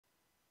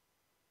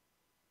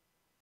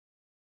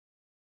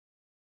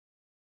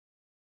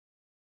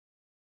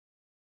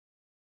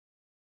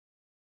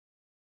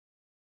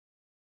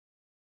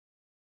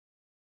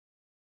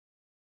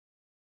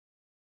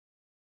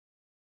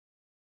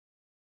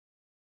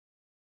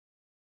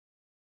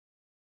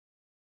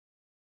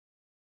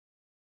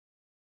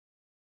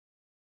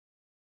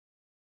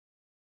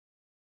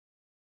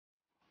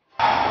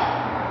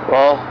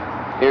Well,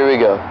 here we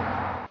go.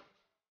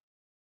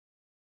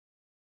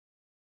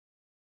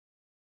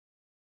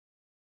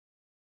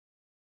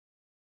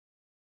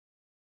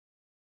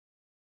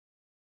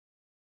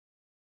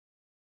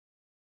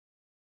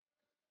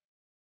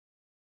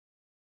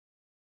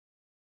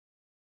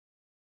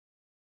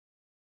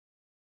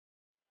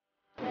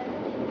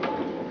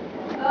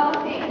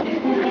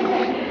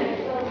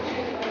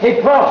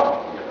 Hey, bro!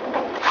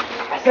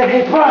 I said,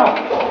 hey,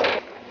 bro!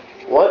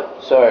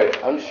 What? Sorry,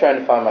 I'm just trying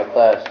to find my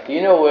class. Do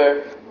you know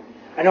where?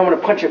 I know I'm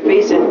gonna punch your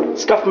face and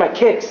scuff my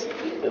kicks.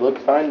 They look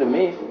fine to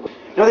me.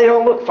 No, they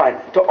don't look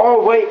fine. They're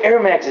all white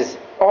Air Maxes.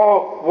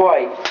 All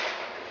white.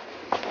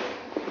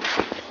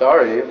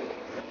 Sorry.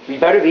 You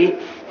better be.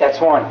 That's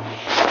one.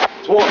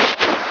 It's one.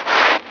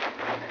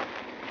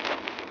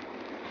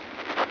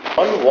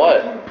 On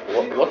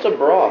what? What's a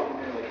bra?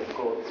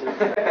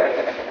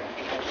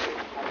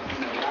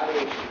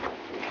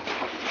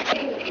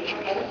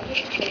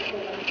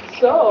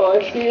 So,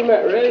 I see you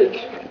met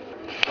Ridge.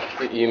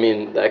 You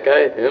mean that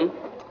guy? Him?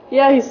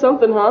 Yeah, he's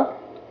something, huh?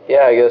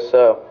 Yeah, I guess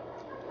so.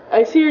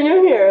 I see you're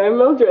new here. I'm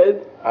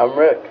Mildred. I'm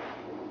Rick.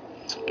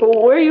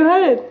 Well, where are you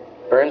headed?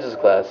 Burns'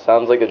 class.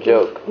 Sounds like a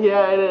joke.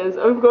 Yeah, it is.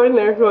 I'm going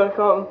there if you want to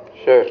come.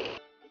 Sure.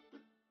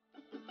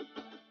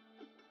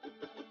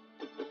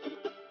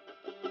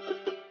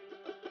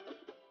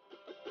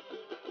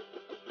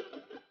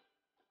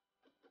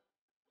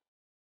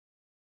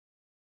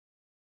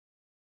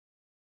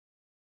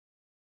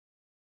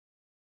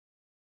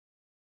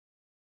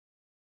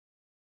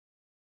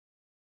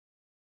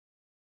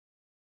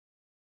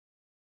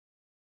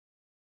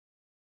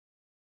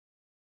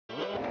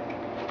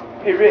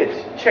 Hey,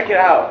 Ridge, check it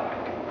out.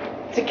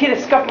 It's a kid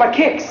that scuffed my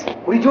kicks.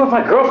 What are you doing with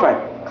my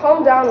girlfriend?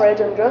 Calm down,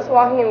 Ridge. I'm just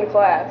walking into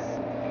class.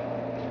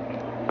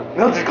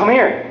 Mildred, come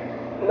here.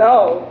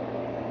 No.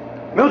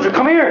 Mildred,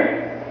 come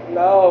here.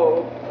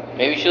 No.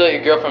 Maybe you should let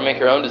your girlfriend make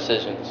her own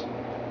decisions.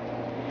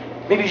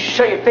 Maybe you should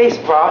shut your face,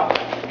 brah.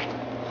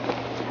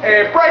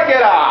 Hey, break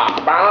it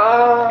up,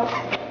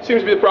 man.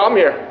 Seems to be the problem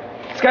here.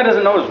 This guy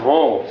doesn't know his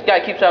role. This guy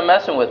keeps on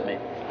messing with me.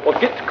 Well,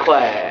 get to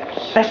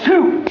class. That's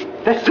two.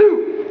 That's two.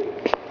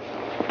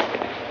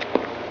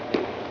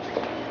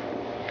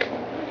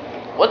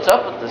 What's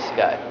up with this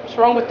guy? What's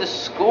wrong with this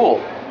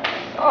school?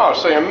 Oh,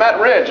 so you met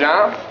Ridge,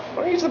 huh?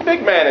 Well, he's the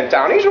big man in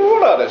town. He's a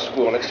ruler of this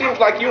school, and it seems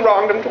like you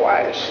wronged him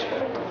twice.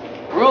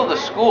 Rule the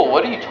school?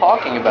 What are you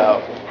talking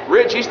about?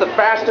 Ridge, he's the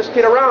fastest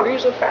kid around.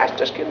 He's the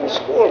fastest kid in the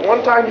school.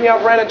 One time he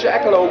outran a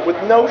jackalope with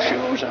no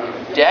shoes on.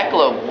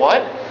 Jackalope,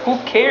 what? Who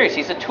cares?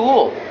 He's a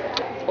tool.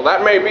 Well,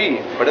 that may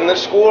be, but in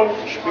this school,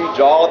 speed's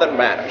all that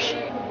matters.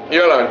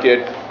 You'll learn,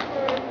 kid.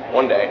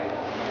 One day.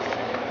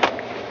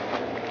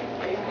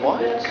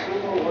 What?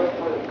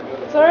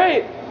 It's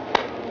alright.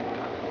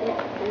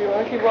 You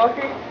want to keep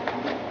walking?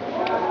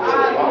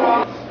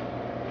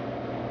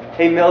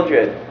 Hey,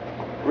 Mildred.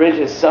 Ridge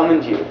has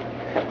summoned you.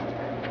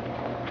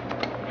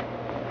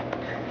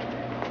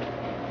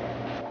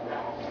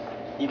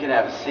 You can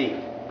have a seat.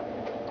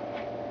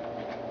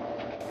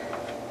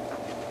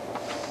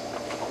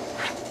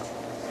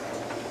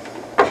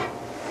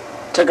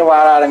 Took a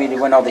lot out of me to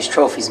win all these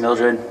trophies,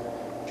 Mildred.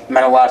 It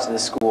meant a lot to the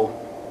school.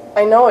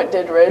 I know it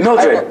did, Ridge.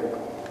 Mildred!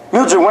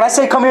 Mildred, when I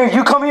say come here,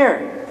 you come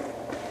here!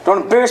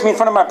 Don't embarrass me in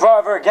front of my bra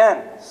ever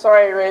again.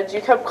 Sorry, Ridge.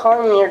 You kept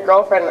calling me your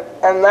girlfriend,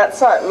 and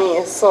that's not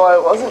me, so I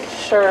wasn't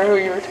sure who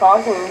you were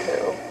talking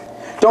to.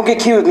 Don't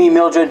get cute with me,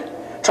 Mildred.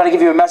 Trying to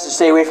give you a message,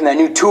 stay away from that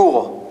new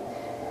tool.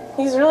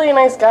 He's really a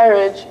nice guy,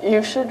 Ridge.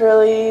 You should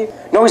really...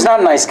 No, he's not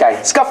a nice guy.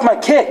 Scuffed my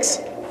kicks.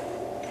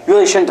 You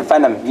really shouldn't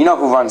defend him. You know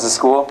who runs the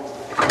school.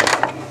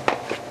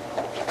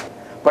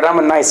 But I'm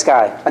a nice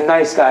guy. A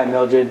nice guy,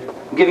 Mildred.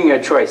 I'm giving you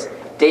a choice.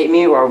 Date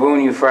me or I'll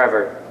ruin you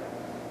forever.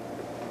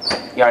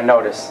 You're on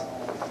notice.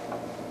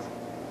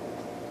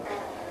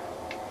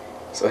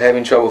 So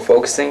having trouble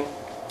focusing?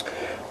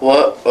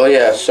 What? Oh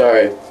yeah,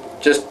 sorry.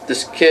 Just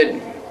this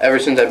kid, ever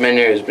since I've been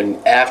here, has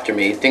been after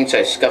me. He thinks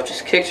I scuffed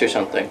his kicks or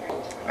something.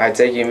 I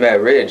take you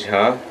met Ridge,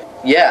 huh?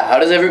 Yeah, how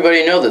does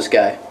everybody know this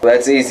guy? Well,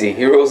 that's easy.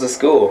 He rules the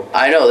school.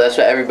 I know, that's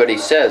what everybody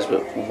says,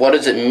 but what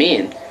does it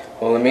mean?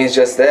 Well, it means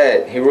just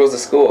that. He rules the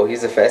school.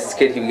 He's the fastest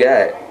kid you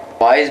got.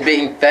 Why is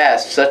being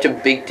fast such a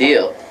big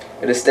deal?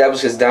 It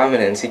establishes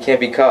dominance. He can't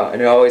be caught,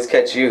 and he'll always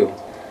catch you.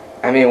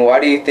 I mean, why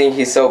do you think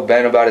he's so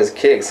bent about his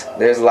kicks?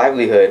 There's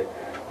livelihood.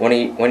 When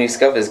you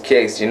scuff his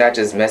kicks, you're not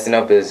just messing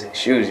up his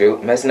shoes, you're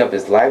messing up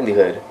his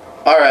livelihood.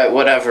 Alright,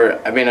 whatever.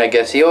 I mean, I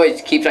guess he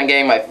always keeps on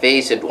getting my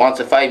face and wants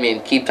to fight me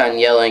and keeps on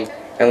yelling.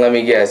 And let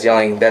me guess,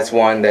 yelling, that's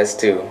one, that's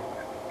two.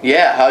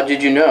 Yeah, how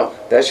did you know?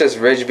 That's just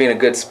Ridge being a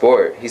good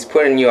sport. He's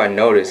putting you on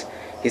notice.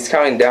 He's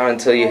counting down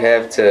until you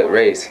have to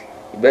race.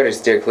 You better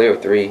steer clear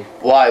of 3.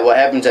 Why? What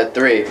happens at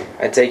 3?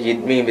 I take you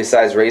mean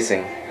besides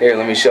racing. Here,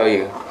 let me show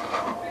you.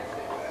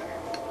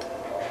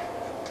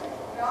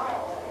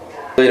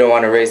 Really don't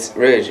want to race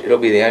Ridge, it'll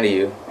be the end of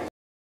you.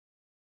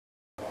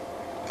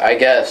 I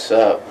guess,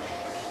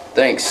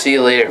 thanks. See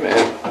you later,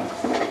 man.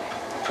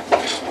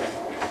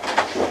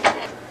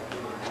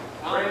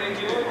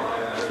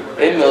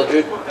 Hey,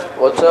 Mildred.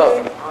 What's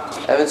up?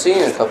 Haven't seen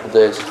you in a couple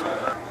days.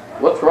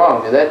 What's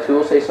wrong? Did that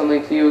tool say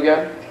something to you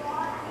again?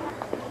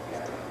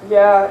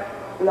 Yeah,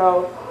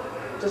 no,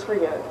 just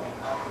forget it.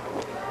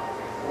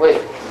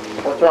 Wait,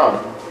 what's wrong?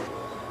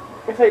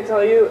 If I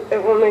tell you,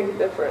 it won't make a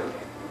difference.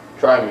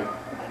 Try me.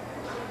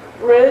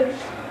 Ridge,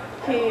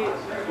 he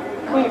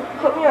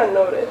put me on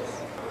notice.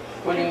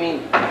 What do you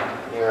mean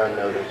you're on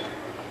notice?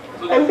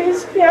 I'm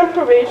basically on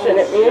probation.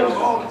 It means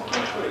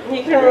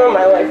he can ruin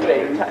my life at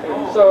any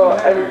time. So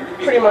I'm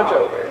pretty much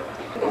over.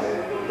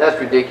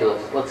 That's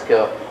ridiculous. Let's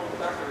go.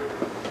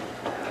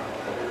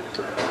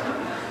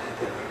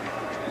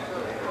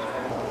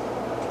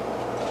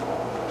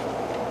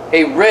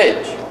 Hey,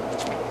 Ridge,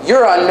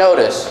 you're on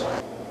notice.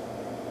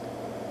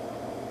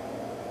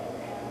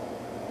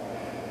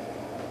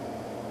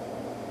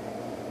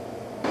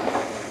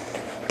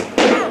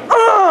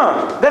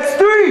 That's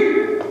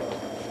 3!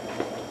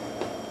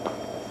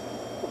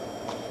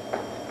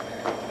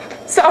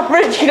 Stop,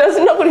 Ridge. He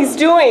doesn't know what he's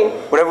doing.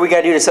 Whatever we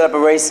gotta do to set up a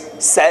race,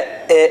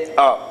 set it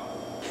up.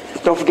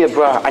 Don't forget,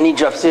 bro, I need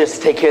you upstairs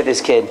to take care of this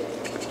kid.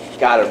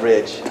 Got it,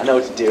 Ridge. I know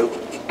what to do.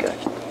 Good.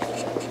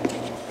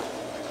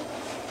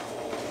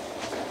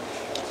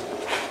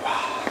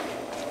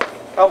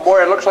 Oh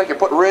boy, it looks like you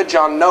put Ridge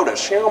on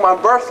notice. You know, my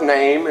birth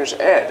name is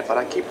Ed, but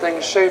I keep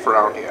things safe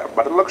around here.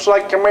 But it looks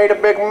like you made a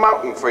big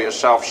mountain for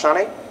yourself,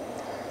 Sonny.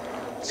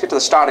 Let's get to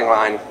the starting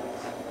line.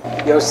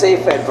 Yo,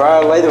 safe Ed,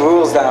 bro. Lay the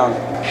rules down.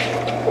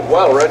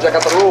 Well, Ridge, I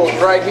got the rules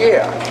right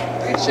here.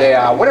 It's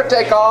a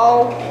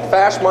winner-take-all,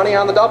 fast money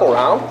on the double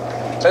round.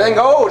 So anything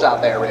goes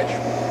out there, Ridge.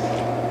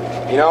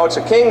 You know, it's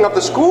a king of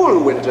the school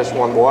who wins this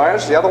one,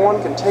 boys. The other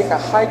one can take a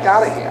hike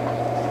out of here.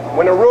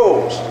 Winner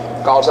rules.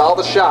 Calls all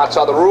the shots.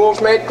 Are the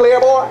rules made clear,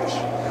 boys?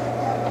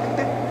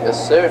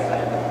 Yes, sir.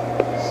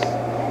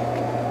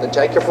 Then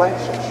take your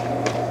places.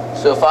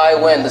 So if I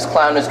win, this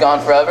clown is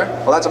gone forever?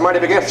 Well, that's a mighty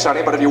big if,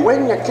 Sonny, but if you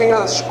win, you're king of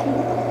the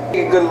school.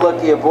 Take a good look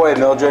at your boy,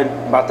 Mildred.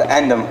 About to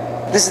end him.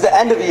 This is the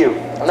end of you.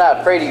 I'm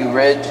not afraid of you,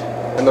 Ridge.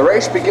 And the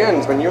race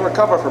begins when you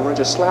recover from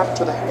Ridge's slap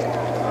to the head.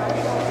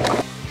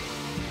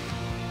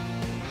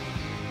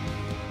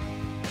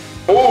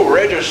 Ooh,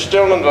 Ridge is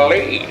still in the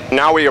lead.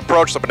 Now we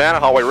approach the banana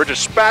hallway, Ridge's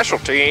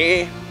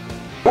specialty.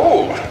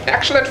 Ooh,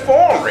 excellent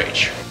form,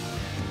 Ridge.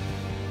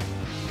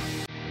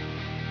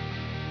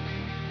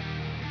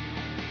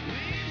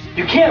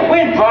 You can't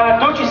win, bro.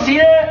 Don't you see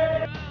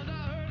that?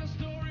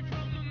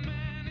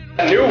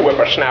 The new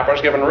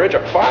whippersnapper's giving Ridge a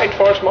fight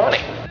for his money.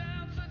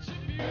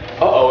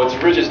 Uh-oh, it's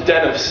Ridge's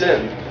den of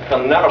sin.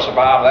 He'll never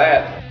survive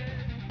that.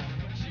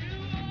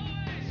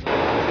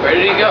 Where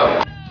did he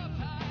go?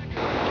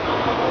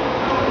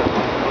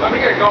 Let me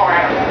get going,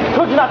 Adam.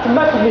 Told you not to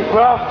mess with me,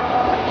 bro.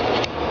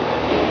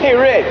 Hey,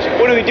 Ridge,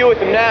 what do we do with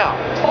him now?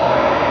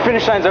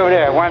 Finish line's over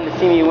there. I want him to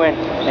see me win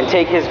and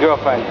take his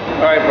girlfriend.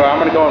 All right, bro. I'm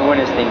gonna go and win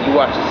this thing. You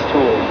watch this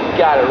tool.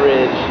 Got it,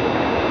 Ridge.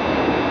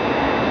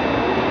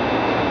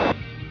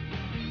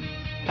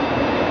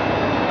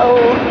 Oh,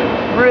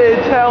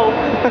 Ridge, help.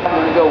 I'm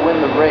gonna go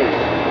win the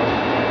race.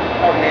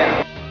 Oh,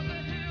 man.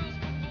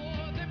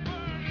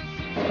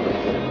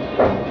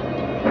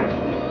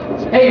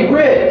 Hey,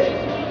 Ridge!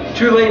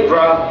 Too late,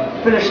 bro.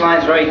 Finish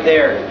line's right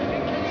there.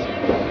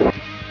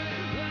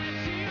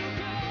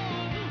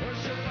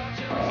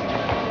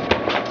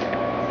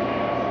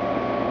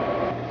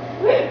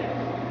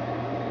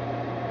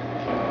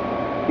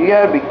 You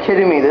gotta be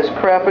kidding me, this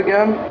crap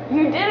again?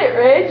 You did it,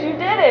 Ridge. You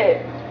did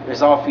it.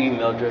 It's all for you,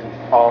 Mildred.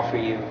 All for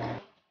you.